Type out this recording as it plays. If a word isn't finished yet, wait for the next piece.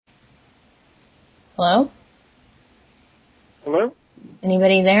Hello? Hello?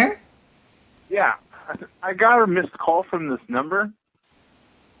 Anybody there? Yeah. I got a missed call from this number.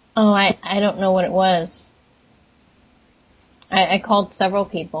 Oh, I don't know what it was. I called several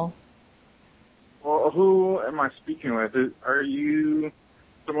people. Well, who am I speaking with? Are you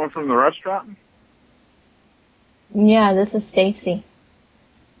someone from the restaurant? Yeah, this is Stacy.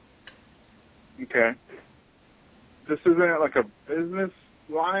 Okay. This isn't like a business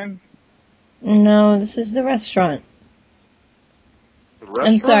line? No, this is the restaurant. The restaurant?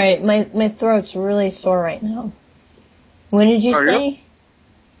 I'm sorry, my throat's really sore right now. What did you say?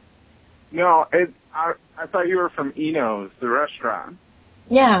 No, I thought you were from Eno's, the restaurant.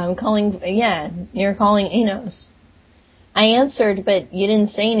 Yeah, you're calling Enos. I answered, but you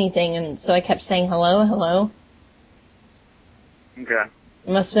didn't say anything, and so I kept saying hello, hello. Okay.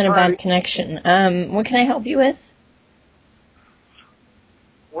 It must have been a bad connection. What can I help you with?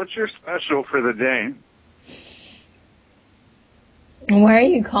 What's your special for the day? Why are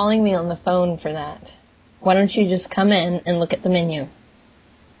you calling me on the phone for that? Why don't you just come in and look at the menu?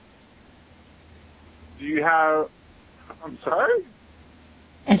 Do you have... I'm sorry?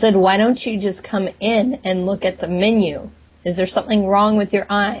 I said, why don't you just come in and look at the menu? Is there something wrong with your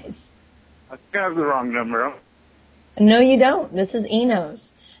eyes? I think I have the wrong number. No, you don't. This is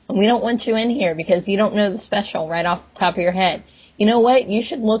Enos. And we don't want you in here because you don't know the special right off the top of your head. You know what? You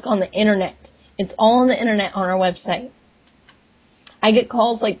should look on the internet. It's all on the internet on our website. I get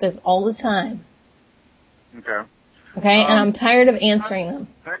calls like this all the time. Okay. Okay? And I'm tired of answering them.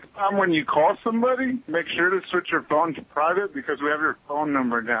 Next time when you call somebody, make sure to switch your phone to private because we have your phone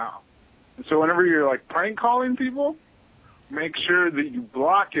number now. And so whenever you're like prank calling people, make sure that you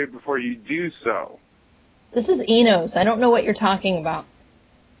block it before you do so. This is Enos. I don't know what you're talking about.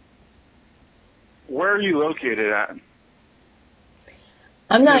 Where are you located at?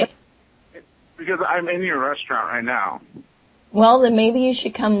 I'm not... Because I'm in your restaurant right now. Well, then maybe you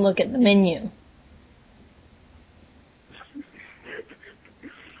should come look at the menu.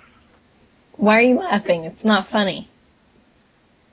 Why are you laughing? It's not funny.